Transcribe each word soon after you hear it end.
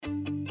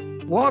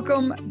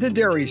Welcome to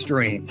Dairy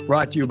Stream,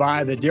 brought to you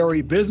by the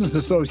Dairy Business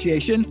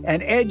Association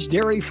and Edge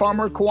Dairy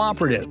Farmer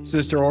Cooperative,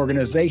 sister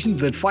organizations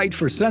that fight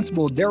for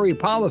sensible dairy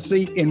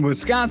policy in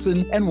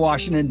Wisconsin and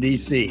Washington,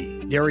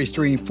 D.C. Dairy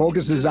Stream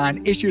focuses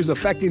on issues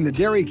affecting the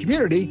dairy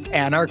community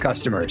and our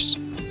customers.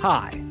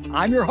 Hi,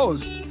 I'm your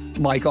host,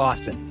 Mike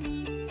Austin.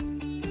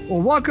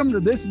 Well, welcome to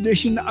this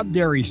edition of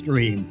Dairy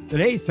Stream.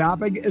 Today's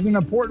topic is an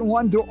important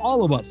one to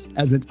all of us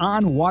as it's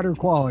on water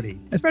quality.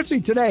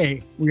 Especially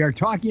today, we are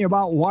talking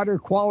about Water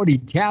Quality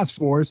Task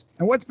Force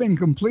and what's been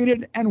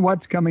completed and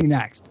what's coming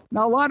next.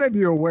 Now, a lot of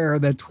you are aware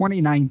that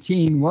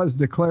 2019 was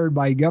declared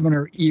by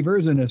Governor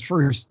Evers in his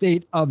first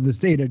State of the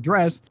State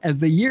address as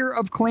the Year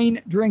of Clean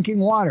Drinking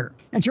Water.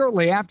 And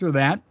shortly after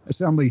that,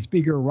 Assembly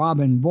Speaker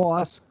Robin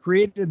Vos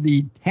created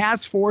the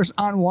Task Force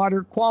on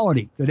Water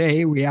Quality.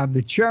 Today, we have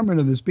the chairman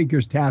of the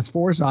Speaker's Task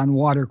Force on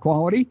Water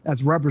Quality,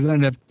 that's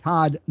Representative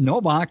Todd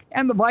Novak,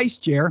 and the vice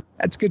chair,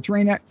 that's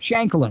Katrina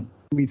Shanklin.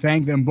 We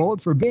thank them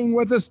both for being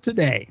with us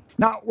today.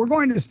 Now, we're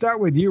going to start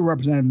with you,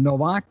 Representative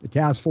Novak. The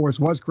task force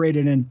was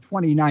created in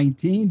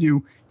 2019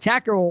 to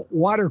tackle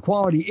water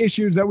quality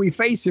issues that we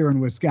face here in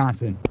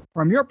Wisconsin.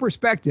 From your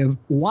perspective,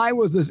 why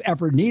was this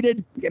effort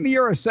needed? Give me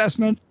your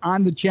assessment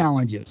on the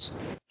challenges.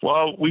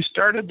 Well, we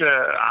started,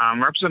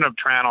 Representative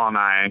Tranel and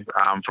I,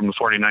 from the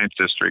 49th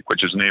District,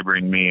 which is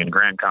neighboring me in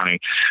Grant County,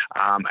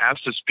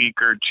 asked the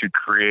Speaker to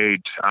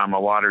create a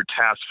water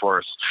task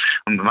force.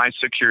 My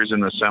 6 years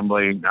in the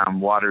Assembly,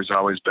 water's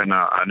always been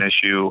an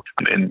issue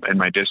in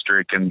my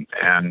district,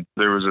 and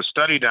there was a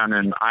study done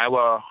in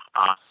Iowa,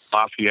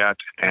 Lafayette,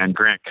 and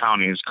Grant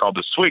counties called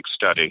the SWIG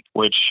study,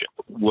 which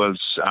was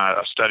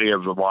a study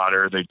of the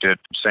water. They did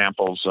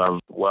samples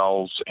of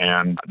wells,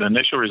 and the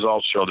initial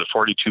results showed that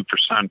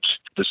 42%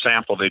 the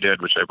sample they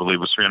did, which I believe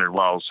was 300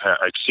 wells,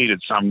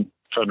 exceeded some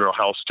federal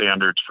health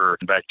standards for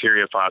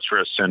bacteria,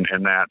 phosphorus, and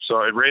that.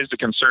 So it raised a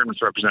concern with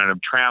Representative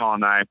Tranel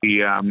and I.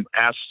 We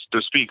asked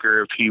the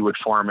Speaker if he would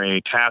form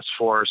a task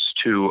force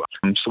so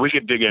we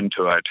could dig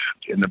into it.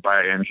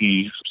 And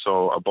he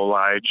so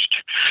obliged.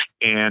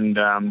 And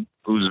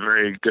it was a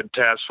very good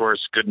task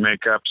force, good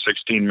makeup,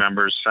 16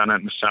 members,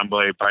 Senate and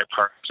Assembly,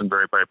 bipartisan,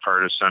 very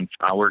bipartisan,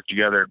 worked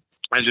together.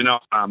 As you know,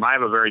 I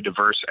have a very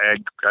diverse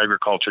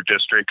agriculture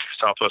district,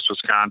 southwest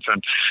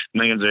Wisconsin,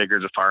 millions of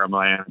acres of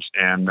farmlands,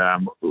 and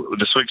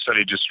the SWIG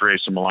study just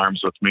raised some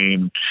alarms with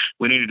me.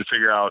 We needed to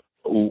figure out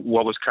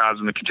what was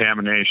causing the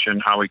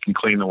contamination, how we can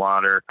clean the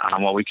water,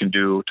 what we can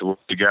do to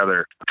work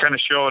together. Kind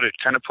of showed it,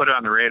 kind of put it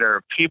on the radar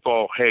of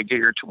people, hey, get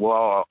your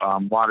well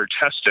water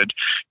tested.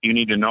 You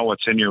need to know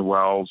what's in your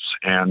wells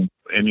and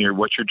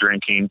what you're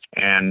drinking.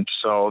 And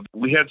so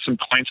we had some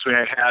points we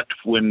had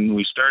when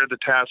we started the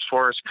task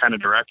force, kind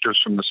of directives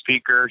from the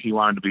Speaker. He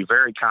wanted to be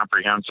very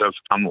comprehensive.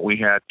 We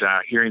had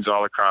hearings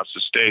all across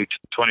the state,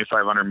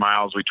 2,500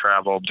 miles we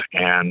traveled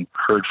and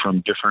heard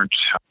from different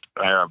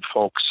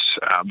folks.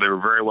 They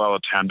were very well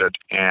attended,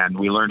 and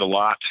we learned a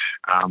lot.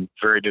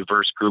 Very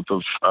diverse group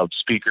of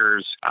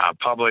speakers,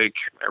 public.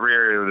 Every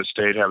area of the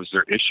state has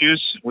their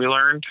issues, we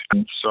learned.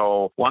 And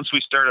so once we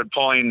started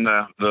pulling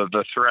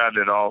the thread,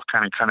 it all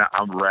kind of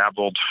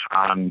unraveled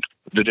on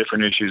the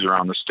different issues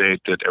around the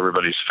state that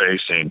everybody's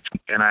facing.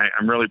 And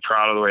I'm really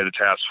proud of the way the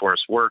task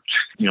force worked.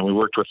 We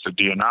worked with the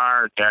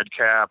DNR,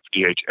 DADCAP,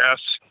 DHS.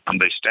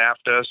 They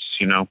staffed us.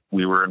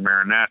 We were in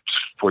Marinette,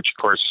 which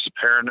of course is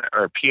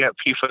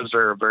PFAS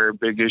are a very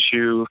big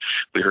issue.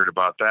 We heard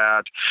about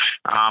that.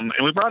 And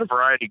we brought a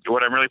variety.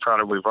 What I'm really proud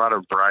of, we brought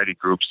a variety of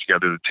groups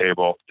together to the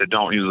table that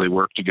don't usually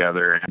work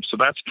together. And so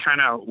that's kind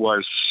of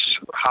was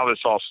how this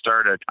all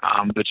started.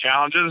 The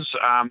challenges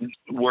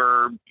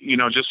were,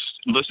 just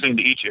listening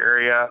to each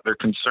area, their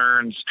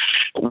concerns,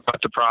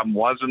 what the problem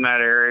was in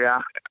that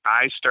area.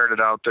 I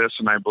started out this,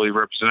 and I believe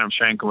Representative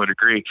Shanklin would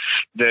agree,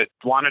 that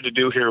wanted to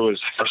do here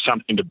was have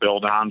something to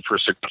build on for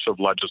successive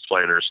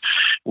legislators.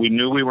 We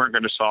knew we weren't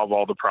going to solve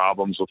all the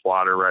problems with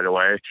water right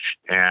away,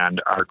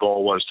 and our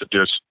goal was to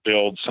just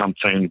build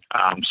something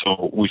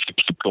so we could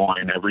keep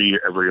going every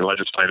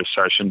legislative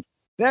session.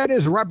 That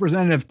is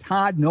Representative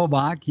Todd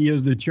Novak. He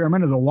is the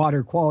chairman of the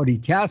Water Quality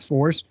Task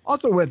Force.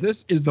 Also with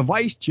us is the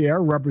vice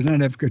chair,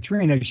 Representative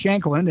Katrina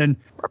Shanklin. And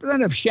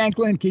Representative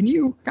Shanklin, can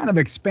you kind of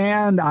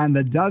expand on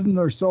the dozen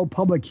or so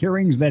public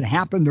hearings that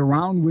happened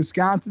around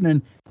Wisconsin?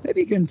 And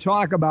maybe you can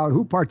talk about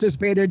who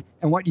participated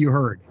and what you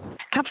heard.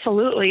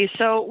 Absolutely.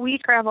 So we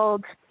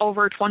traveled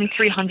over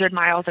 2,300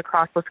 miles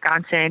across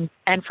Wisconsin,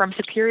 and from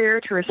Superior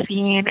to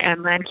Racine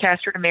and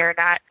Lancaster to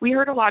Marinette, we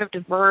heard a lot of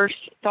diverse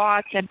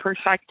thoughts and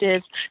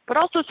perspectives, but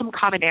also some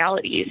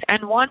commonalities.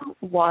 And one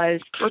was,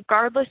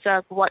 regardless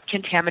of what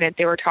contaminant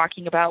they were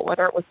talking about,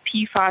 whether it was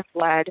PFAS,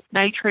 lead,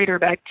 nitrate, or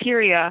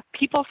bacteria,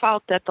 people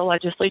felt that the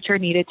legislature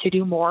needed to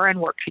do more and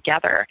work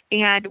together.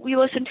 And we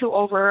listened to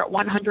over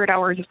 100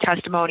 hours of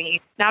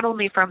testimony, not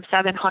only from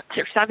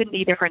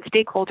 70 different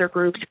stakeholder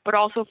groups, but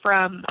also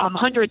from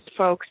hundreds of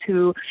folks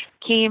who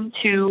came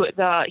to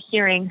the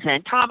hearings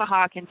in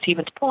Tomahawk and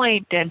Stevens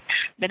Point and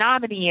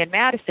Menominee and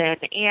Madison.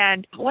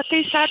 And what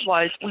they said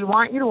was, we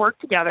want you to work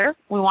together.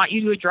 We want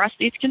you to address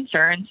these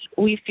concerns.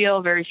 We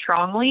feel very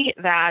strongly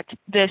that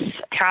this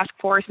task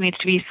force needs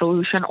to be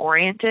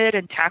solution-oriented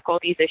and tackle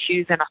these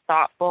issues in a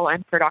thoughtful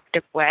and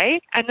productive way.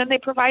 And then they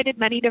provided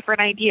many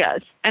different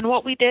ideas. And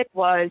what we did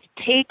was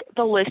take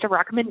the list of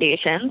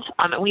recommendations.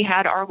 We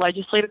had our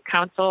legislative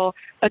council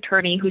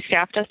attorney who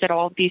staffed us at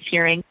all of these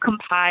hearings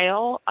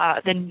compile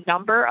the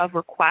number of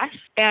requests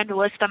and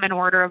list them in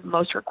order of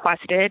most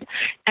requested.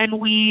 And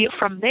we,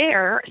 from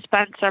there,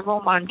 spent several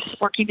months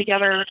working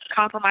together,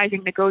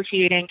 compromising,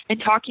 negotiating,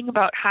 and talking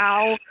about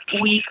how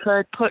we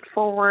could put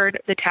forward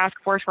the task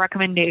force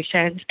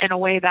recommendations in a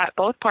way that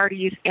both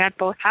parties and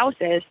both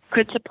houses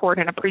could support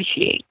and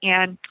appreciate.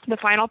 And the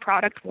final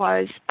product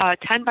was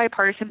 10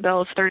 bipartisan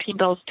bills, 13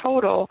 bills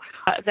total,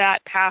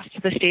 that passed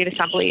the state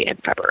assembly in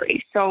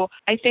February. So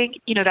I think,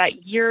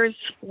 that year's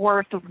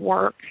worth of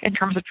work in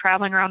terms of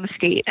traveling around the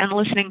state and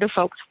listening to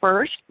folks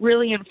first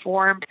really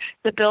informed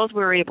the bills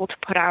we were able to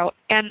put out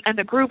and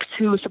the groups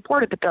who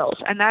supported the bills.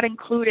 And that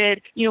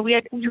included, we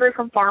heard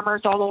from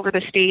farmers all over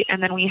the state,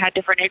 and then we had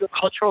different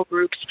agricultural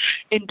groups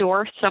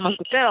endorse some of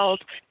the bills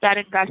that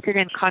invested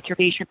in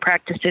conservation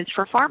practices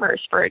for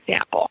farmers, for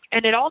example.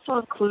 And it also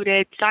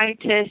included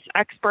scientists,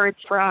 experts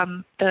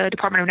from the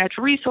Department of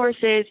Natural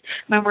Resources,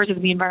 members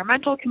of the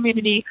environmental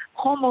community,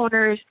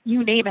 homeowners,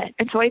 you name it.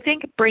 And so I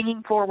think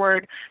bringing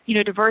forward,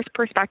 diverse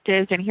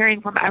perspectives and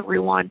hearing from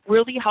everyone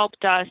really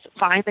helped us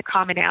find the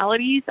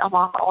commonalities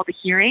among all the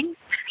hearings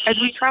as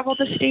we traveled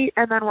the state,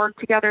 and then work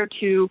together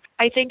to,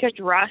 I think,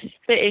 address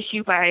the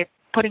issue by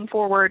putting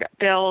forward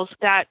bills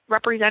that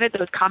represented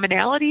those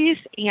commonalities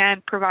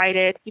and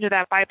provided,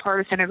 that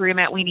bipartisan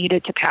agreement we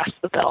needed to pass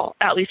the bill,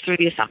 at least through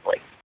the assembly.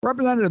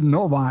 Representative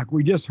Novak,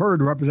 we just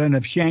heard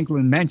Representative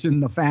Shanklin mention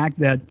the fact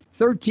that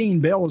 13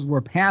 bills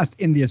were passed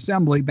in the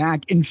Assembly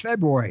back in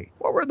February.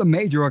 What were the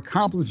major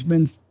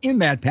accomplishments in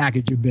that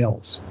package of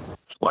bills?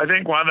 Well, I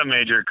think one of the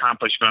major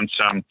accomplishments,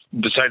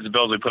 besides the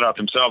bills they put out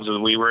themselves, is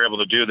we were able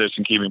to do this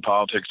in keeping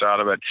politics out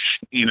of it,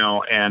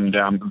 and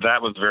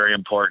that was very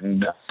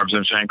important.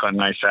 Representative Shanklin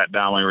and I sat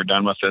down when we were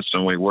done with this,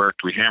 and we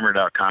worked. We hammered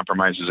out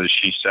compromises, as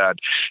she said.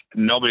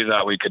 Nobody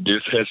thought we could do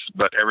this,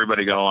 but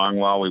everybody got along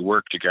well. We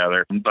worked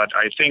together. But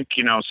I think,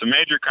 some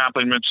major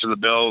accomplishments to the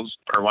bills,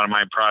 or one of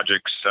my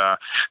projects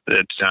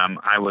that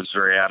I was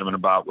very adamant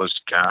about was,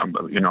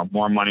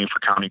 more money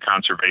for county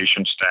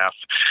conservation staff,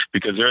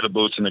 because they're the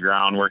boots in the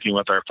ground working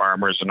with our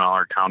farmers in all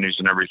our counties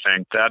and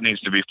everything. That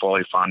needs to be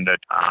fully funded.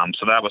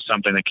 So that was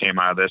something that came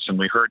out of this, and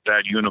we heard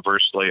that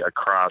universally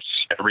across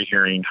every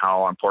hearing,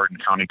 how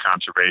important county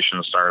conservation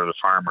is to the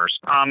farmers.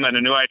 And a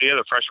new idea,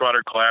 the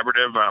Freshwater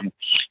Collaborative,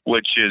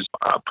 which is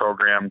a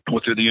program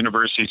through the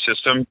university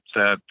system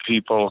that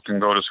people can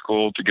go to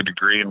school to get a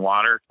degree in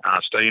water,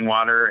 studying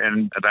water,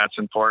 and that's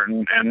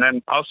important. And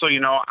then also,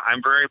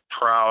 I'm very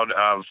proud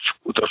of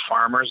the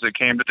farmers that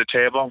came to the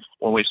table.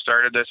 When we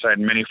started this, I had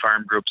many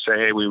farm groups say,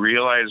 hey, we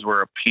realize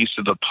we're a piece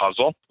of the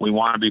puzzle. We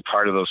want to be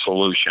part of the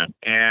solution.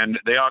 And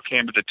they all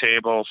came to the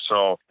table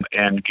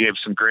and gave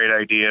some great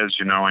ideas.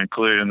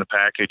 Included in the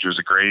package was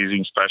a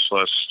grazing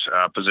specialist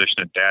position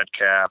at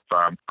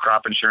DADCAP,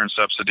 crop insurance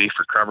subsidy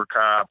for cover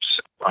crops,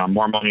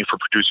 more money for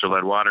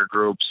producer-led water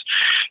groups.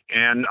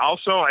 And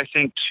also, I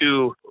think,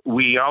 too,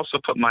 we also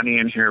put money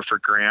in here for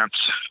grants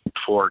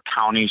for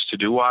counties to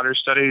do water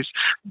studies.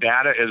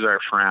 Data is our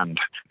friend.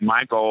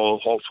 My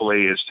goal,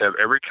 hopefully, is to have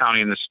every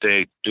county in the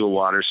state do a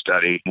water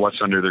study,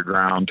 what's under the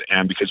ground,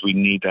 and because we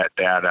need that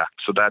data.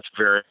 So that's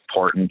very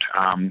important.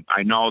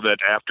 I know that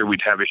after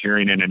we'd have a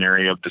hearing in an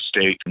area of the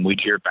state, and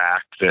we'd hear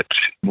back that,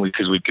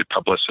 because we'd get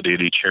publicity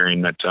at each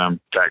hearing, that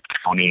that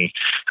county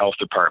health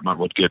department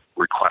would get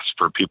requests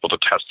for people to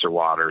test their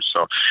water.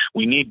 So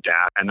we need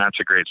that, and that's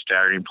a great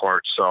starting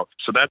point. So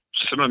that's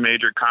some of the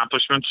major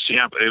accomplishments.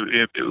 Yeah,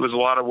 it was a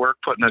lot of work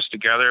putting this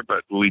together,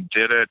 but we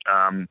did it.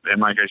 And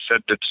like I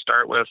said, to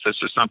start with, this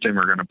is something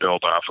we're going to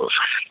build off of.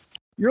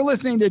 You're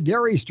listening to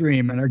Dairy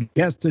Stream, and our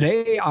guests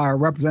today are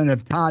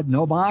Representative Todd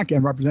Novak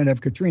and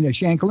Representative Katrina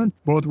Shanklin.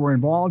 Both were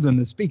involved in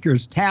the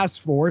Speaker's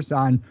task force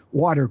on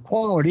water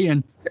quality.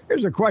 And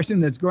here's a question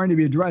that's going to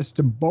be addressed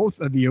to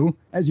both of you,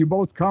 as you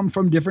both come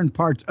from different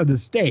parts of the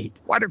state.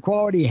 Water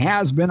quality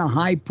has been a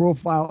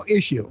high-profile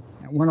issue.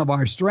 One of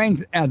our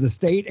strengths as a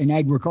state and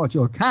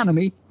agricultural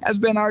economy has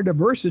been our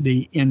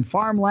diversity in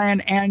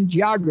farmland and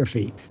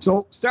geography.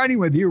 So starting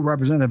with you,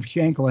 Representative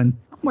Shanklin,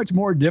 how much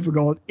more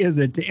difficult is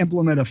it to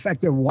implement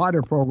effective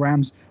water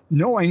programs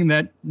knowing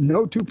that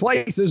no two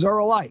places are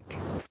alike?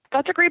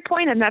 That's a great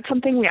point, and that's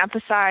something we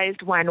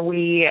emphasized when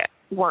we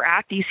were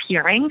at these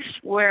hearings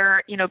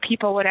where,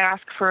 people would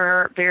ask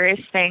for various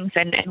things,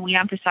 and we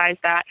emphasize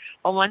that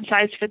a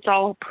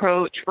one-size-fits-all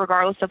approach,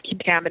 regardless of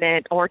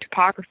contaminant or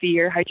topography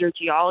or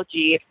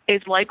hydrogeology,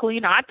 is likely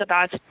not the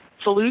best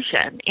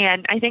solution.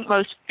 And I think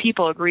most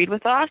people agreed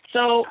with us.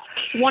 So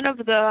one of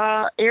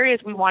the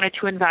areas we wanted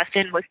to invest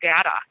in was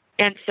data.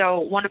 And so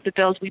one of the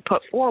bills we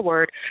put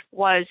forward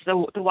was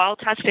the well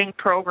testing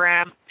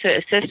program to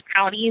assist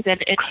counties in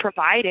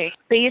providing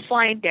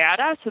baseline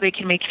data so they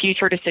can make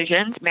future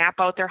decisions, map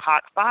out their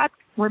hotspots,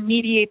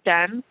 remediate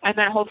them, and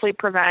then hopefully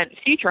prevent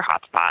future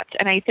hotspots.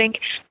 And I think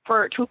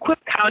to equip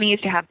counties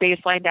to have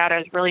baseline data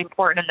is really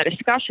important in the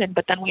discussion,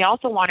 but then we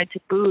also wanted to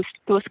boost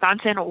the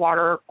Wisconsin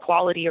Water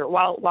Quality or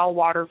Well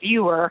Water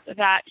Viewer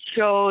that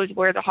shows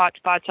where the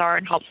hotspots are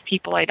and helps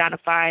people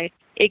identify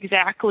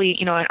exactly,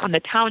 on the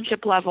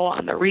township level,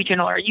 on the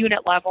regional or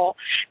unit level.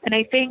 And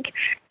I think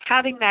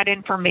having that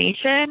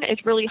information is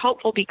really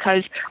helpful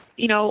because,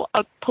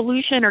 a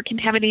pollution or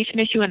contamination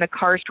issue in the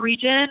karst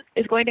region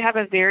is going to have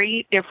a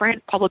very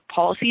different public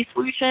policy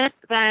solution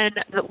than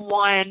the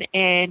one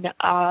in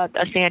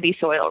a sandy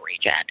soil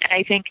region. And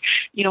I think,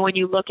 when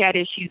you look at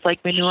issues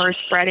like manure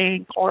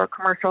spreading or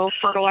commercial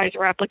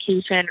fertilizer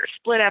application or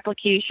split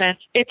applications,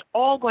 it's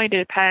all going to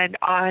depend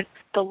on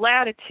the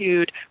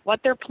latitude, what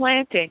they're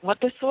planting,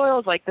 what the soil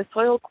is like, the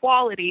soil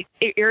quality,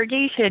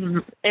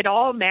 irrigation, it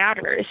all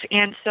matters.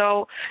 And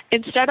so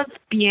instead of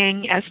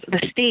being, as the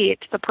state,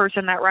 the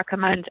person that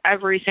recommends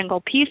every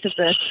single piece of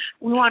this,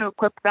 we want to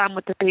equip them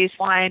with the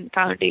baseline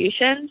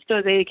foundation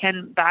so they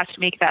can best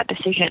make that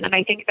decision. And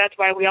I think that's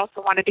why we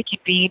also wanted to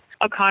convene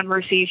a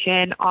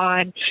conversation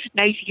on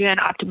nitrogen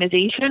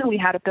optimization. We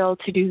had a bill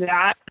to do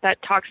that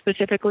talks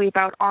specifically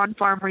about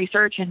on-farm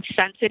research in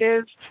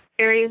sensitive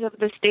areas of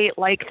the state,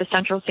 like the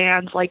Central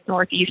Sands, like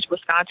Northeast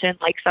Wisconsin,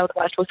 like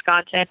Southwest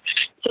Wisconsin,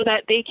 so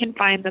that they can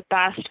find the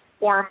best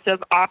forms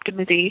of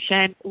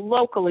optimization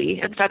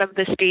locally instead of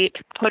the state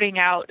putting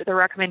out the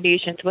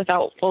recommendations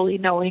without fully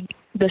knowing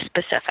the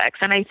specifics.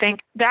 And I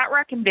think that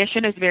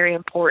recognition is very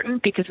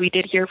important because we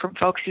did hear from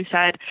folks who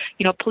said,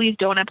 please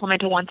don't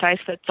implement a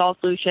one-size-fits-all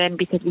solution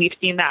because we've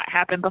seen that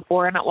happen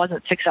before and it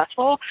wasn't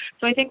successful.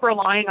 So I think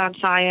relying on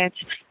science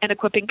and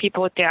equipping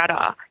people with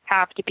data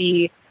have to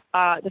be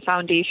the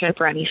foundation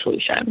for any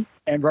solution.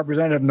 And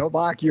Representative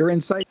Novak, your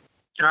insight?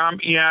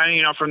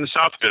 From the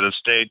south of the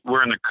state,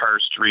 we're in the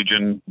karst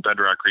region,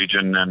 bedrock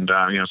region, and,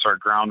 so our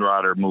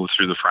groundwater moves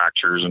through the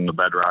fractures and the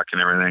bedrock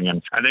and everything.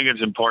 And I think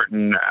it's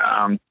important,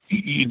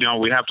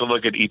 we have to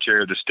look at each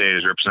area of the state,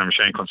 as Representative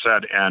Shanklin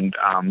said, and,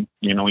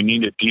 we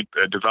need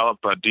to develop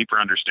a deeper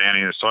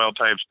understanding of soil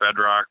types,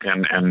 bedrock,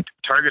 and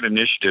target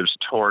initiatives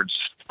towards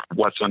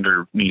what's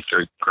underneath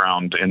the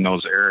ground in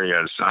those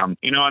areas. And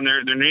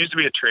there needs to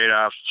be a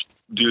trade-off.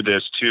 Do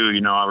this too,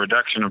 a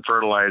reduction in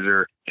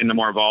fertilizer in the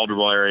more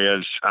vulnerable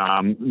areas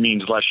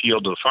means less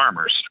yield to the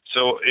farmers.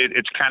 So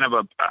it's kind of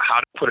how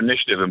to put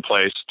initiative in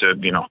place to,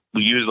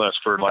 we use less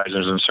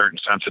fertilizers in certain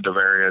sensitive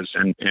areas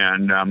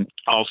and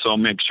also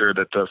make sure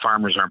that the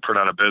farmers aren't put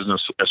out of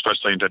business,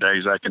 especially in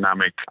today's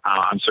economic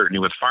uncertainty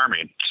with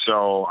farming.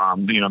 So,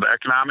 the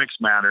economics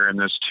matter in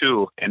this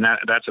too, and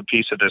that's a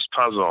piece of this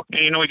puzzle.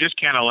 And, we just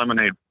can't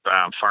eliminate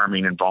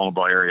farming in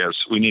vulnerable areas.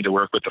 We need to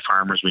work with the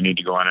farmers. We need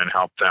to go in and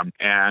help them.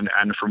 And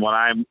from what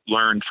I've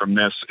learned from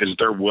this is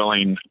they're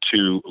willing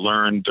to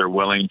learn. They're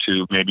willing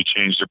to maybe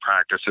change their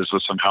practices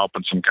with some help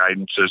and some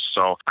guidances.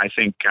 So I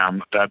think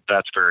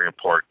that's very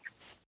important.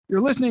 You're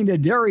listening to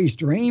Dairy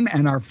Stream,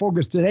 and our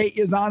focus today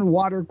is on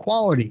water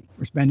quality.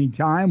 We're spending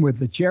time with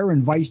the chair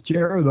and vice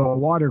chair of the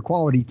Water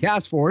Quality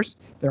Task Force.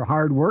 Their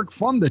hard work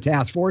from the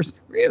task force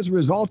has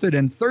resulted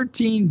in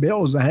 13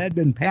 bills that had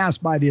been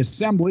passed by the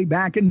Assembly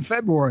back in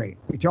February.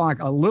 We talk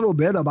a little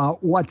bit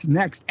about what's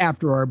next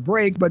after our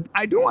break, but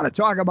I do want to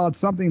talk about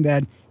something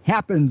that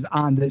happens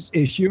on this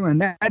issue, and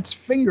that's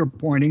finger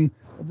pointing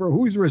over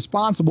who's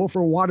responsible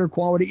for water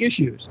quality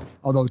issues,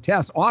 although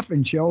tests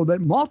often show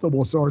that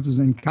multiple sources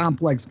and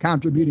complex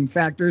contributing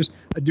factors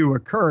do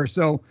occur.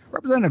 So,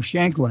 Representative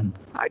Shanklin,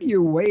 how do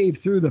you wade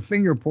through the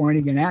finger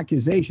pointing and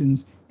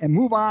accusations and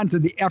move on to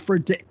the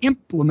effort to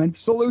implement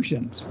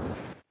solutions?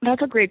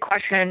 That's a great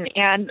question,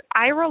 and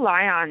I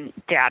rely on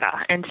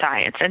data and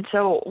science. And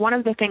so one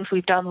of the things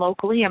we've done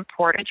locally in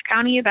Portage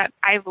County that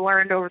I've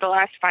learned over the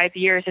last 5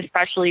 years,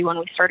 especially when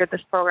we started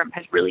this program,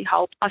 has really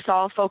helped us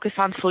all focus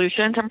on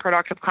solutions and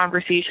productive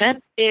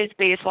conversation, is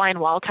baseline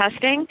well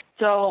testing.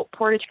 So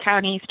Portage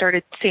County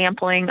started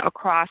sampling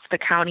across the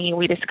county.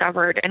 We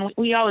discovered, and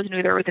we always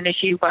knew there was an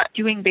issue, but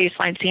doing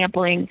baseline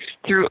sampling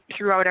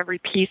throughout every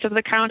piece of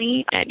the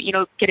county and,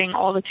 getting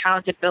all the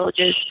towns and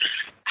villages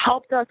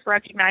helped us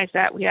recognize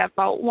that we have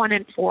about 1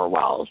 in 4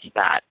 wells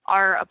that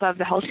are above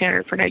the health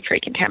standard for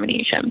nitrate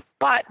contamination.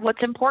 But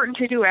what's important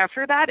to do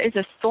after that is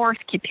a source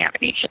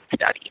contamination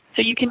study.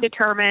 So you can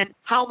determine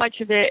how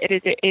much of it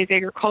is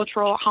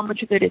agricultural, how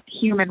much of it is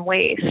human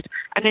waste,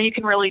 and then you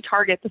can really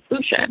target the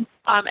solution.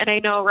 And I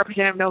know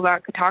Representative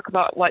Novak could talk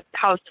about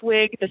how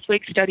the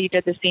SWIG study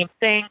did the same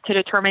thing to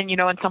determine,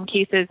 in some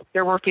cases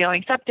there were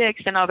failing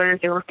septics and others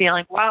there were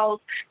failing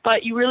wells.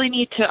 But you really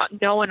need to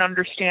know and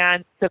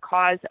understand the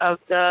cause of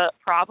the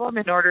problem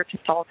in order to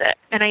solve it.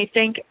 And I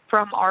think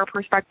from our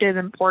perspective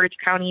in Portage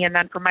County and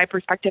then from my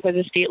perspective as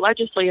a state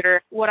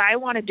legislator, what I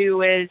want to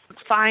do is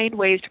find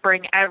ways to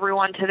bring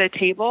everyone to the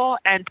table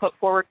and put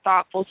forward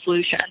thoughtful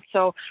solutions.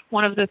 So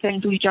one of the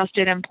things we just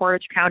did in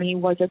Portage County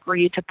was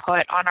agree to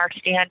put on our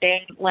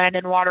standing Land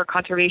and Water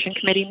Conservation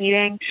Committee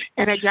meeting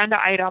an agenda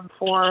item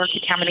for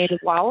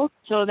contaminated wells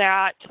so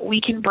that we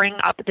can bring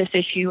up this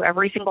issue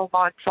every single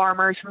month.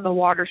 Farmers from the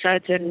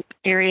watersheds and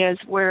areas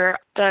where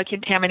the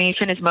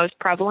contamination is most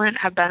prevalent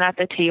have been at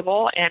the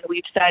table, and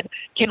we've said,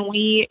 can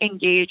we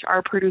engage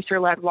our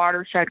producer-led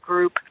watershed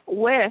group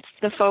with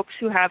the folks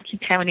who have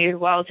contaminated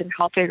wells and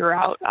help figure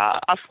out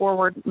a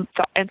forward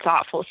and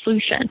thoughtful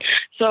solution?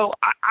 So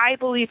I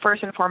believe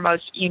first and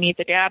foremost, you need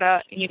the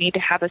data. You need to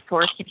have a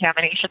source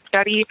contamination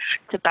study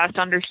to best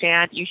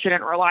understand. You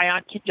shouldn't rely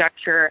on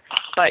conjecture,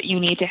 but you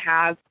need to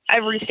have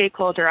every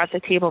stakeholder at the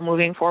table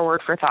moving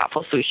forward for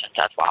thoughtful solutions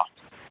as well.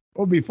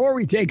 Well, before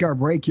we take our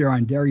break here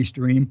on Dairy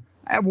Stream,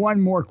 I have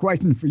one more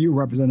question for you,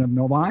 Representative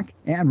Novak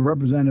and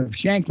Representative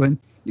Shanklin.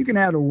 You can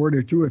add a word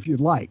or two if you'd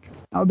like.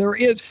 Now, there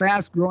is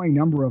fast-growing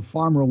number of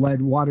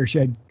farmer-led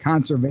watershed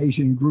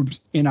conservation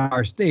groups in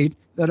our state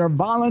that are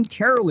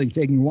voluntarily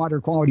taking water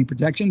quality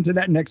protection to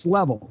that next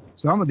level.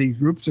 Some of these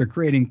groups are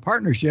creating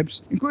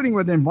partnerships, including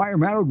with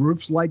environmental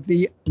groups like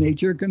the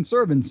Nature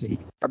Conservancy.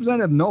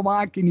 Representative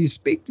Novak, can you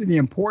speak to the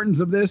importance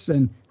of this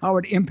and how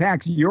it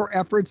impacts your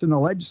efforts in the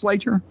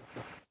legislature?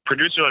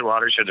 Producer-led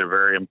watersheds are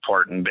very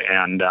important,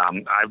 and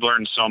I've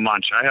learned so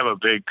much. I have a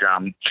big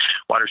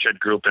watershed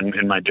group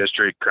in my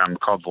district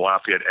called the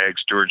Lafayette Ag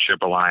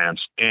Stewardship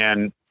Alliance,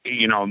 and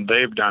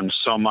they've done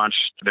so much.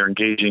 They're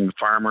engaging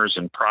farmers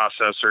and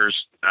processors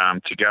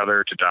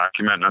together to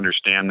document and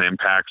understand the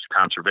impacts of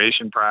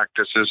conservation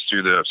practices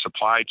through the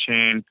supply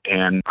chain.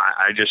 And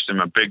I just am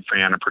a big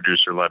fan of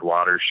producer-led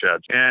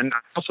watersheds. And I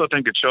also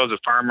think it shows that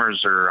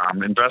farmers are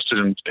invested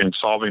in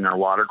solving our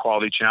water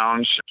quality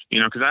challenge.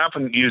 Because I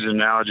often use an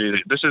analogy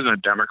that this isn't a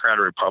Democrat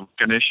or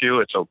Republican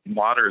issue.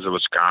 Water is a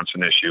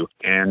Wisconsin issue.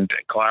 And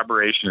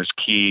collaboration is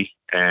key,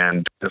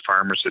 and the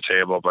farmers to the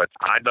table. But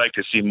I'd like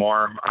to see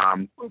more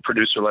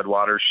producer-led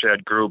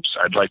watershed groups.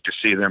 I'd like to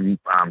see them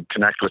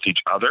connect with each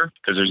other,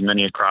 because there's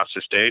many across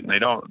the state, and they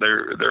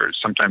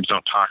sometimes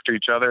don't talk to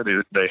each other.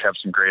 They have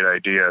some great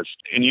ideas.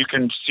 And you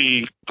can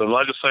see the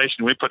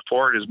legislation we put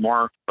forward is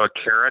more a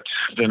carrot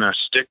than a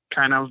stick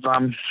kind of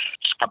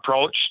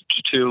approach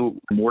to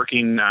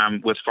working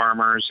with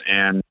farmers,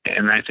 and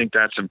I think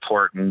that's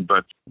important.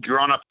 But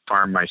growing up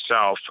farm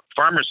myself,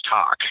 farmers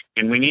talk,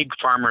 and we need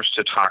farmers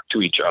to talk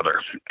to each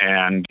other.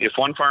 And if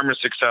one farmer is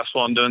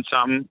successful in doing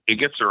something, it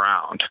gets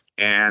around.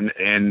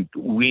 And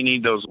we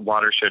need those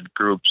watershed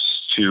groups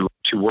to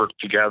work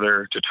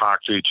together, to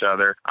talk to each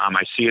other.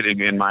 I see it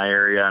in my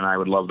area, and I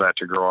would love that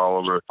to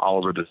grow all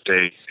over the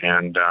state.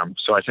 And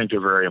so I think they're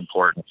very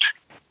important.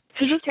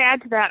 To just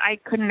add to that, I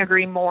couldn't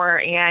agree more.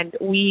 And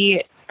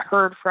we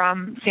heard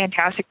from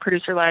fantastic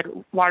producer-led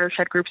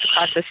watershed groups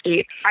across the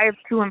state. I have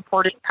two in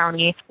Portage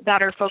County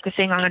that are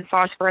focusing on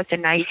phosphorus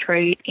and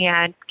nitrate,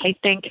 and I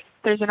think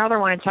there's another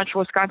one in central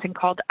Wisconsin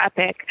called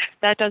EPIC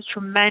that does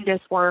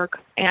tremendous work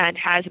and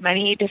has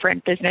many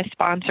different business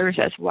sponsors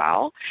as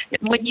well.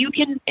 When you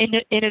can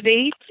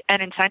innovate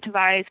and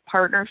incentivize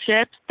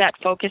partnerships that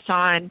focus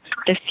on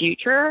the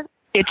future,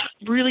 it's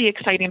really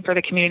exciting for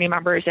the community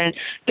members. And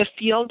the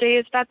field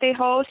days that they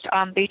host,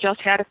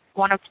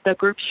 one of the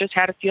groups just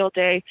had a field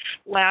day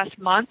last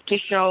month to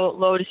show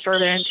low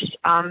disturbance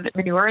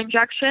manure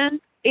injection.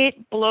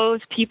 It blows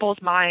people's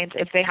minds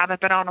if they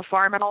haven't been on a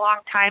farm in a long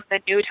time, the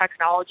new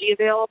technology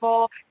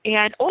available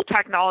and old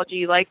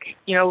technology like,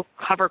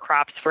 cover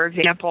crops, for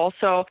example.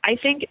 So I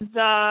think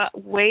the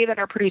way that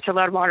our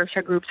producer-led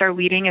watershed groups are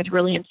leading is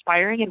really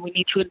inspiring, and we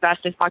need to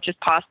invest as much as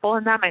possible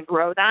in them and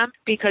grow them,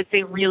 because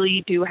they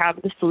really do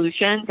have the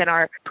solutions and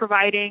are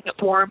providing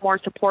more and more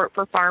support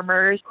for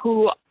farmers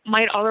who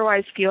might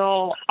otherwise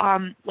feel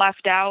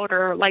left out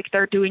or like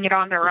they're doing it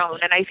on their own.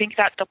 And I think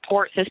that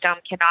support system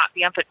cannot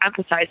be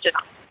emphasized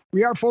enough.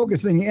 We are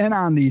focusing in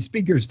on the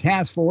Speaker's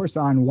Task Force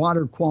on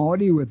Water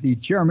Quality with the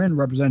Chairman,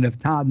 Representative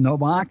Todd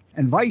Novak,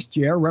 and Vice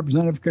Chair,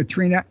 Representative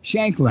Katrina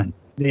Shanklin.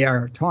 They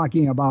are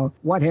talking about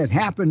what has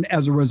happened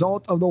as a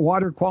result of the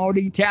Water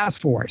Quality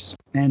Task Force.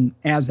 And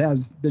as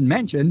has been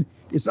mentioned,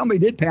 the Assembly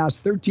did pass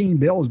 13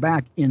 bills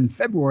back in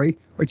February,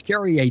 which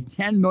carry a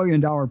 $10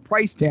 million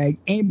price tag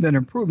aimed at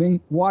improving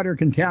water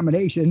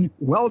contamination,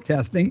 well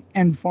testing,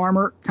 and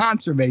farmer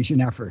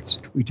conservation efforts.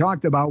 We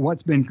talked about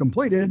what's been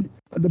completed,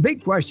 but the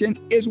big question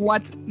is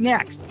what's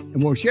next?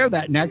 And we'll share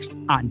that next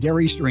on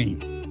Dairy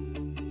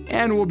Stream.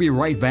 And we'll be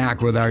right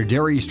back with our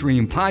Dairy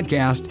Stream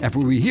podcast after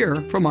we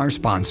hear from our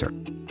sponsor.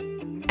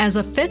 As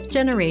a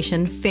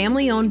fifth-generation,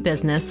 family-owned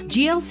business,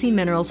 GLC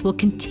Minerals will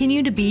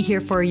continue to be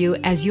here for you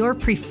as your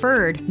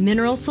preferred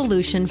mineral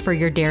solution for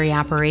your dairy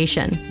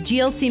operation.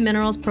 GLC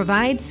Minerals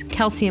provides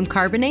calcium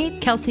carbonate,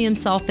 calcium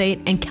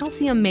sulfate, and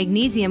calcium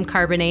magnesium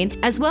carbonate,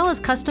 as well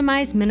as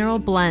customized mineral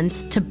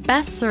blends to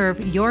best serve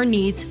your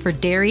needs for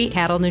dairy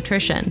cattle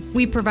nutrition.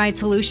 We provide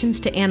solutions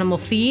to animal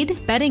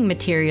feed, bedding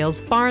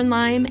materials, barn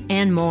lime,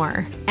 and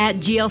more. At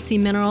GLC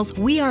Minerals,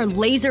 we are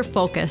laser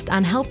focused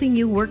on helping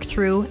you work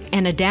through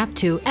and adapt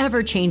to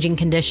ever-changing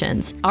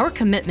conditions. Our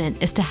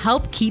commitment is to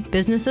help keep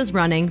businesses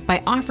running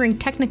by offering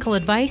technical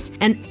advice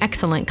and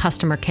excellent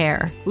customer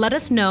care. Let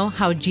us know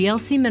how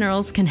GLC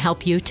Minerals can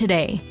help you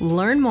today.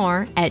 Learn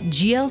more at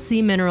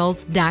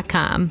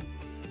glcminerals.com.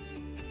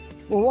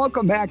 Well,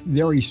 welcome back to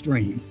Dairy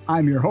Stream.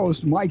 I'm your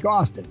host, Mike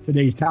Austin.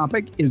 Today's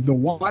topic is the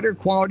Water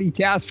Quality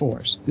Task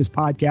Force. This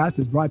podcast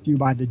is brought to you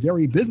by the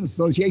Dairy Business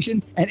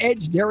Association and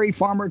Edge Dairy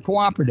Farmer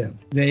Cooperative.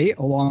 They,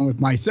 along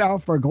with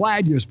myself, are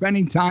glad you're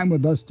spending time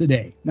with us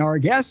today. Now, our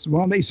guests,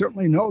 well, they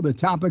certainly know the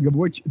topic of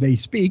which they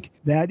speak.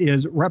 That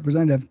is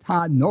Representative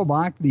Todd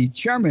Novak, the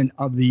chairman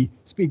of the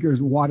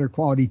Speaker's Water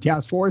Quality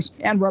Task Force,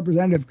 and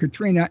Representative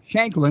Katrina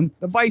Shanklin,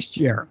 the vice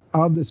chair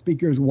of the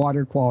Speaker's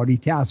Water Quality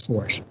Task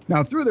Force.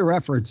 Now, through their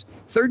efforts,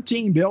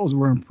 13 bills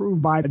were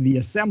approved by the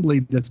Assembly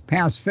this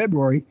past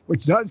February,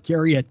 which does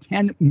carry a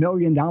 $10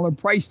 million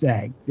price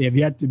tag. They have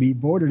yet to be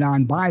voted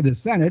on by the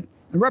Senate.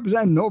 And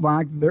Representative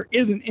Novak, there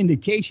is an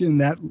indication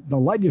that the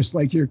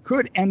legislature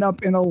could end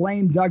up in a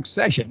lame duck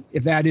session.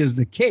 If that is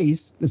the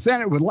case, the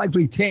Senate would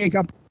likely take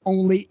up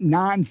only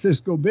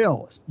non-fiscal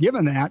bills.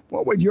 Given that,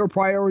 what would your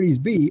priorities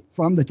be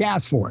from the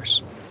task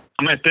force?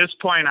 At this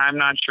point, I'm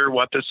not sure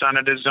what the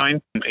Senate is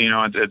doing.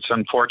 It's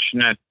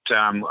unfortunate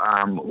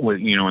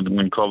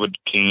when COVID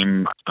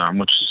came,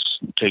 which is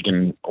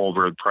taking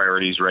over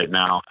priorities right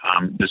now.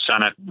 The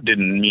Senate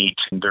didn't meet.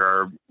 There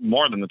are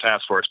more than the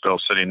task force bill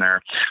sitting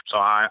there. So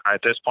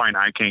at this point,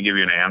 I can't give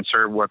you an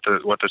answer what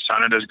the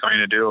Senate is going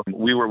to do.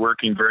 We were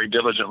working very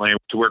diligently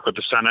to work with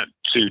the Senate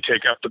to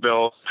take up the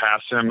bill,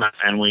 pass them,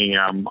 and we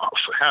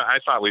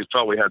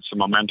felt we had some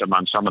momentum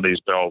on some of these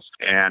bills,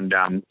 and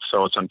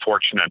so it's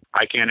unfortunate.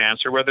 I can't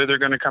answer whether they're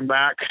going to come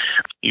back.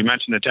 You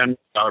mentioned the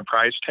 $10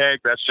 price tag.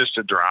 That's just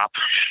a drop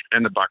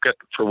in the bucket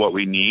for what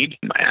we need,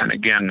 and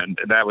again,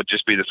 that would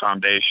just be the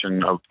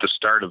foundation of the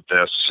start of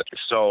this.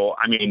 So,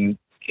 I mean,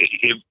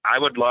 I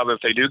would love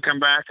if they do come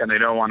back and they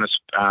don't want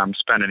to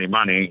spend any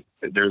money.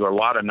 There's a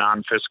lot of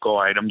non-fiscal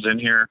items in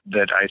here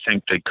that I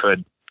think they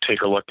could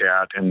take a look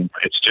at, and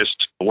it's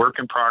just a work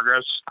in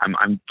progress.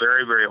 I'm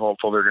very, very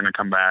hopeful they're going to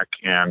come back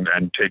and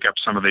take up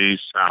some of these.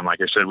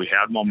 Like I said, we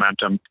had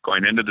momentum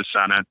going into the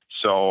Senate,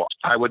 so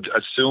I would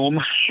assume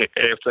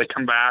if they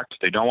come back,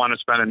 they don't want to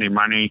spend any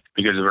money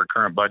because of our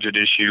current budget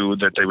issue,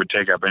 that they would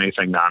take up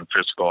anything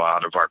non-fiscal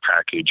out of our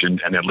package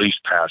and at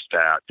least pass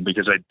that,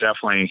 because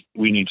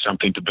we need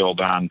something to build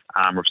on.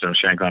 Representative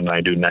Shanklin and I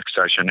do next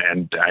session,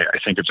 and I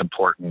think it's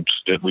important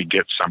that we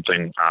get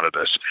something out of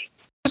this.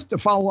 Just to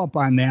follow up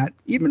on that,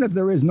 even if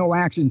there is no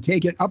action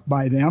taken up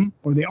by them,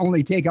 or they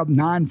only take up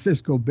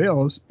non-fiscal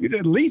bills, you'd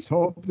at least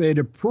hope they'd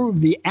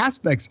approve the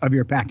aspects of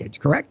your package,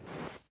 correct?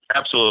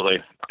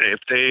 Absolutely. If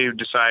they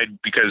decide,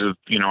 because of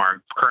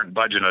our current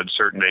budget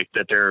uncertainty,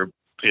 that there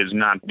is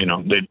not,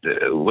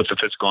 with the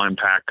fiscal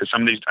impact, because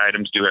some of these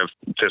items do have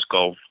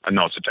fiscal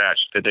notes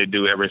attached, that they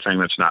do everything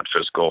that's not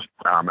fiscal,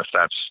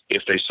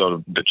 if they sort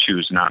of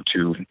choose not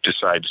to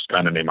decide to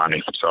spend any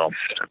money. So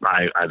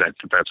I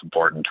think that's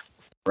important.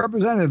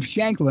 Representative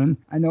Shanklin,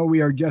 I know we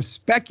are just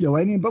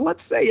speculating, but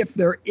let's say if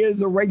there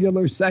is a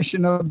regular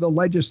session of the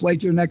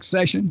legislature next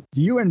session,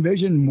 do you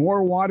envision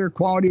more water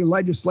quality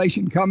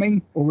legislation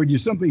coming, or would you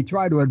simply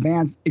try to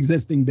advance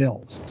existing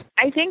bills?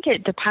 I think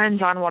it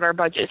depends on what our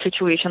budget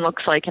situation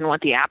looks like and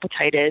what the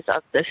appetite is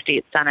of the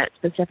state Senate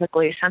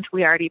specifically, since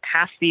we already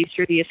passed these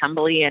through the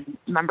Assembly and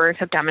members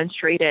have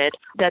demonstrated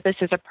that this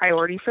is a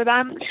priority for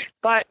them.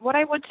 But what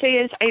I would say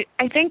is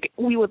I think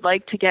we would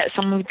like to get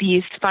some of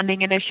these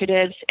funding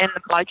initiatives in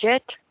the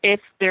budget if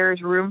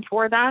there's room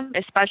for them,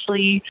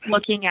 especially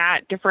looking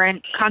at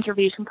different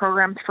conservation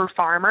programs for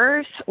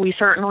farmers. We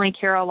certainly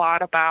care a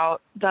lot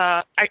about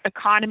the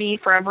economy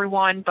for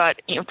everyone,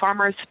 but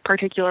farmers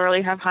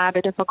particularly have had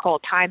a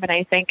difficult time, and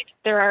I think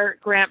there are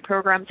grant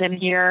programs in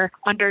here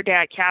under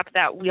DATCP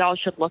that we all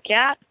should look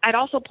at. I'd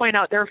also point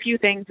out there are a few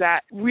things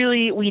that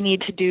really we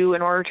need to do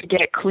in order to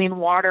get clean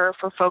water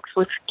for folks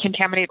with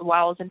contaminated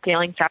wells and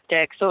failing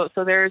septic. So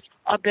there's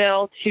a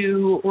bill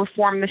to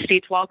reform the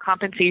state's well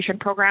compensation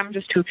program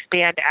just to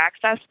expand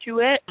access to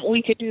it.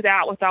 We could do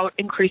that without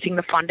increasing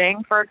the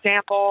funding, for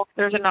example.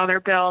 There's another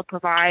bill to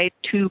provide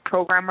 2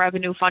 program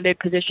revenue funded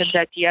positions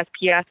at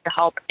DSPS to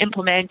help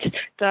implement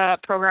the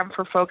program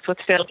for folks with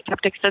failed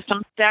septic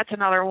systems. That's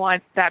another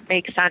one that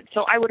makes sense.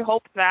 So I would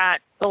hope that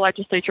the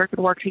legislature could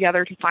work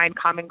together to find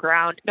common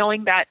ground,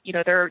 knowing that,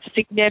 there are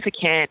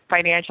significant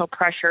financial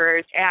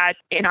pressures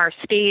in our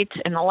state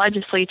and the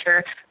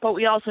legislature, but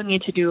we also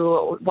need to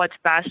do what's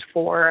best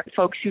for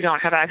folks who don't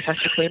have access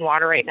to clean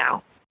water right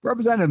now.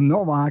 Representative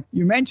Novak,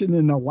 you mentioned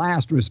in the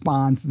last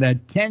response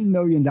that $10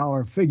 million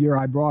figure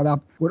I brought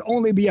up would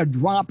only be a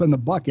drop in the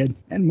bucket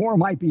and more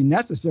might be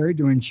necessary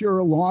to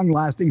ensure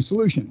long-lasting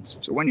solutions.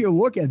 So when you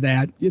look at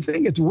that, do you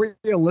think it's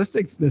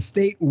realistic the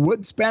state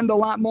would spend a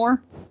lot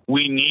more?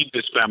 We need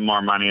to spend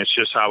more money. It's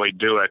just how we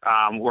do it.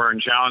 We're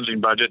in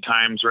challenging budget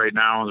times right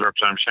now, as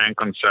Representative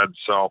Shanklin said.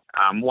 So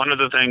one of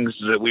the things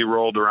that we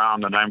rolled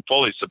around that I'm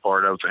fully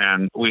supportive,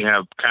 and we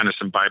have kind of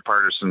some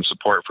bipartisan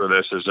support for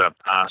this, is a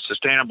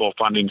sustainable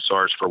funding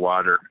source for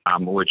water,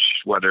 which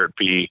whether it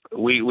be,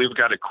 we've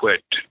got to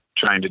quit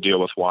trying to deal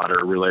with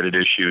water-related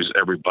issues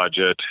every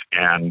budget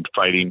and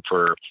fighting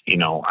for,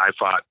 I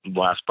fought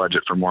last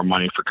budget for more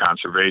money for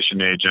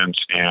conservation agents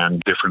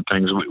and different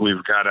things.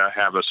 We've got to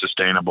have a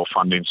sustainable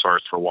funding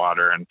source for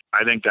water. And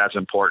I think that's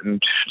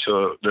important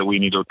that we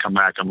need to come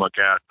back and look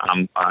at,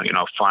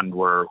 fund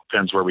where,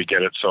 depends where we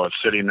get it. So it's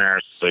sitting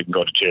there, so they can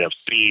go to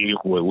JFC.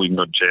 We can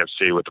go to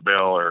JFC with a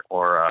bill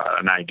or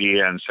an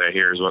idea and say,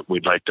 here's what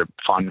we'd like to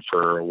fund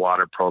for a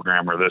water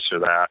program or this or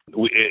that.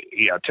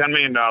 $10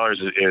 million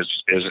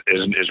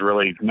is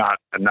really not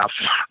enough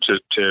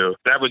to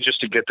that was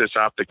just to get this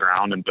off the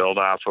ground and build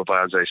off of.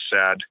 As I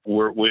said,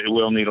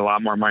 we'll need a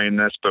lot more money in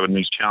this, but in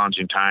these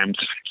challenging times,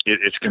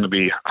 it's going to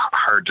be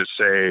hard to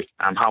say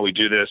how we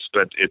do this,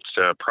 but it's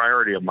a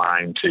priority of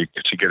mine to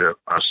get a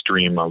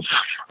stream of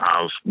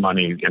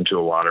money into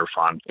a water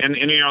fund. And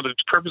the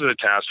purpose of the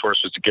task force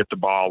was to get the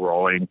ball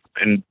rolling.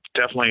 And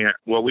definitely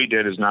what we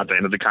did is not the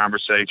end of the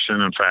conversation.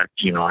 In fact,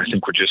 I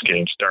think we're just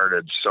getting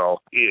started. So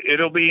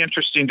it'll be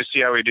interesting to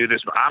see how we do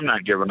this, but I'm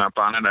not giving up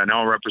on it. I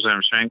know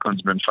Representative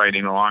Shanklin's been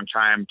fighting a long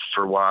time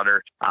for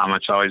water.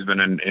 It's always been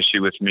an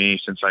issue with me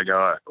since I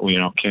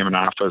came in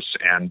office,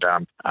 and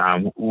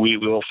we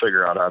will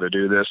figure out how to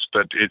do this,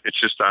 but it's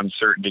just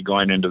uncertainty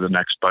going into the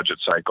next budget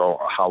cycle,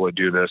 how we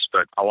do this.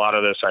 But a lot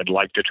of this I'd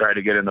like to try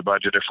to get in the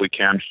budget if we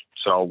can.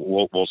 So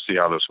we'll see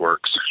how this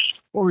works.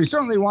 Well, we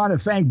certainly want to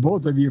thank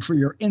both of you for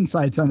your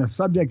insights on a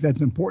subject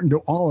that's important to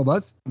all of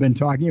us. We've been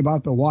talking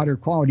about the Water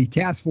Quality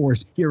Task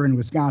Force here in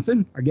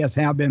Wisconsin. Our guests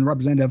have been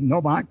Representative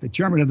Novak, the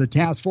chairman of the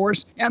task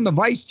force, and the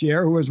vice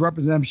chair, who is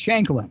Representative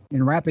Shanklin.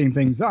 In wrapping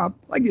things up,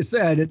 like you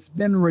said, it's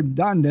been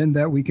redundant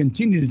that we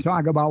continue to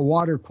talk about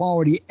water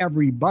quality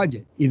every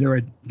budget. Either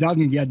it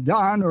doesn't get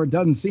done or it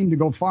doesn't seem to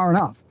go far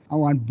enough. I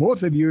want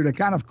both of you to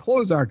kind of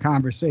close our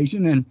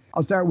conversation, and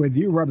I'll start with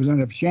you,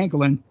 Representative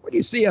Shanklin. What do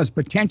you see as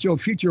potential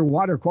future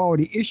water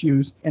quality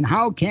issues, and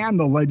how can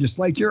the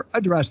legislature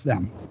address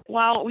them?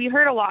 Well, we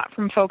heard a lot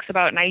from folks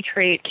about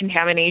nitrate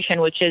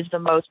contamination, which is the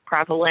most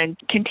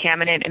prevalent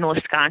contaminant in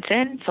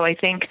Wisconsin. So I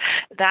think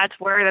that's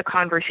where the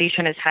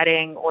conversation is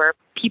heading, where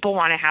people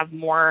want to have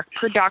more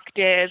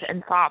productive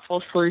and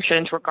thoughtful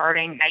solutions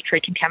regarding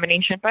nitrate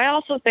contamination. But I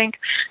also think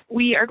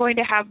we are going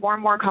to have more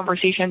and more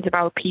conversations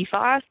about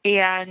PFAS,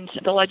 and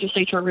the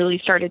legislature really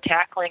started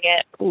tackling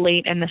it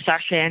late in the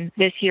session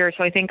this year.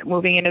 So I think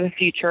moving into the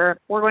future,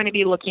 we're going to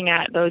be looking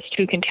at those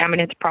two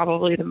contaminants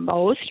probably the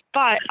most.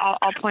 But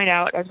I'll point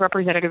out, as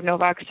Representative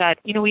Novak said,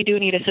 we do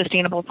need a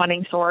sustainable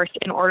funding source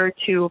in order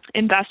to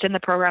invest in the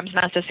programs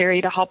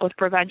necessary to help with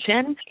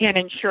prevention and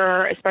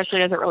ensure,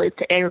 especially as it relates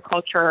to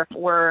agriculture,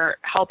 we're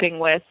helping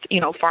with,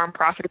 farm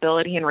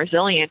profitability and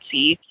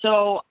resiliency.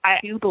 So I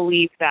do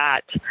believe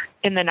that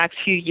in the next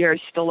few years,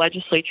 the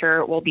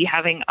legislature will be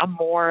having a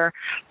more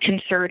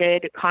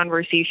concerted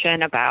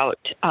conversation about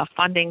a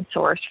funding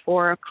source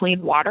for a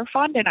clean water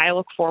fund. And I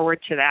look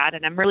forward to that.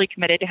 And I'm really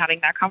committed to having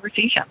that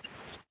conversation.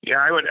 Yeah,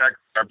 I would echo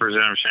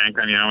Representative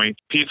Shanklin.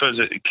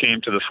 PFAS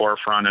came to the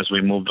forefront as we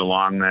moved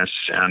along this,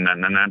 and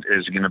that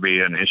is going to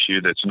be an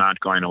issue that's not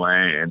going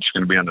away. It's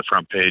going to be on the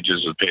front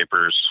pages of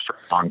papers for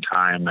a long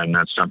time, and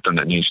that's something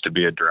that needs to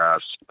be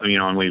addressed.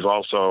 And we've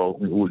also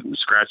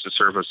scratched the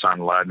surface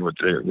on lead with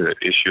the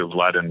issue of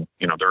lead in,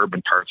 the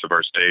urban parts of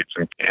our states.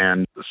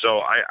 And so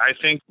I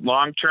think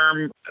long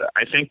term,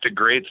 I think the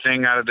great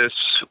thing out of this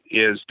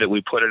is that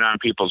we put it on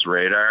people's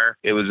radar.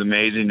 It was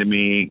amazing to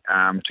me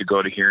to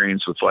go to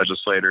hearings with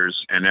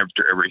legislators, and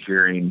after every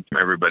hearing,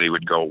 everybody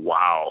would go,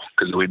 wow,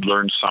 because we'd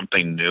learned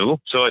something new.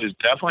 So it is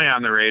definitely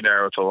on the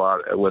radar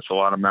with a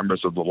lot of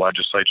members of the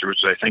legislature, which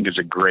I think is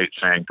a great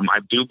thing.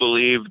 I do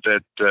believe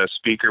that the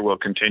Speaker will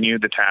continue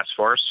the task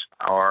force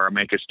or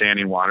make a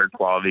standing water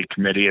quality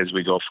committee as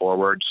we go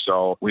forward.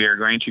 So we are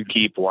going to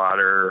keep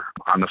water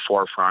on the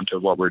forefront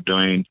of what we're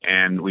doing,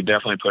 and we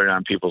definitely put it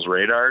on people's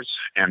radars,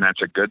 and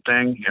that's a good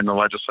thing in the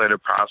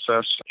legislative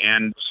process.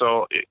 And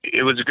so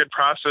it was a good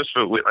process,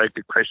 but like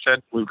I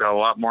said, we've got a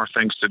lot more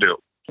things to do.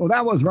 Well,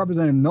 that was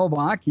Representative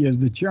Novak. He is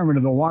the chairman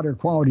of the Water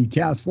Quality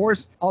Task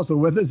Force. Also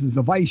with us is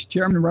the vice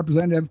chairman,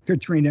 Representative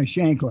Katrina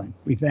Shanklin.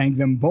 We thank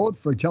them both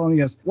for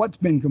telling us what's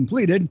been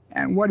completed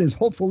and what is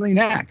hopefully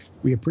next.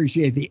 We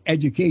appreciate the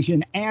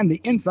education and the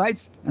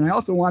insights. And I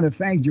also want to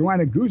thank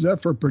Joanna Guza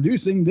for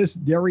producing this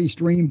Dairy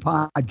Stream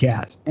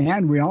podcast.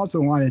 And we also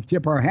want to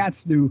tip our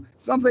hats to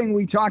something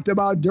we talked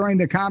about during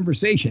the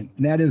conversation,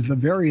 and that is the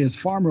various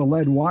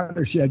farmer-led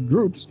watershed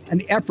groups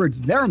and the efforts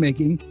they're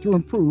making to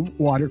improve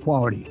water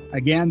quality.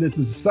 Again, Again, this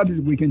is a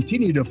subject we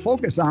continue to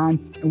focus on,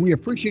 and we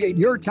appreciate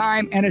your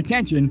time and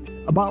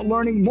attention about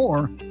learning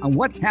more on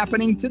what's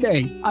happening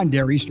today on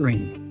Dairy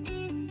Stream.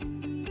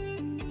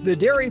 The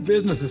Dairy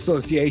Business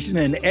Association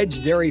and Edge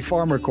Dairy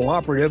Farmer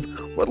Cooperative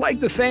would like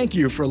to thank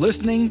you for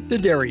listening to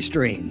Dairy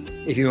Stream.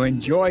 If you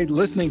enjoyed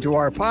listening to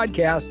our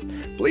podcast,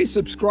 please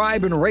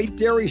subscribe and rate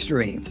Dairy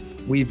Stream.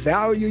 We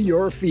value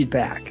your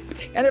feedback.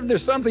 And if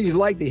there's something you'd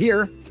like to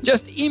hear,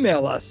 just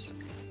email us,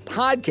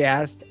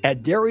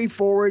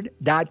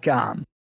 podcast@dairyforward.com.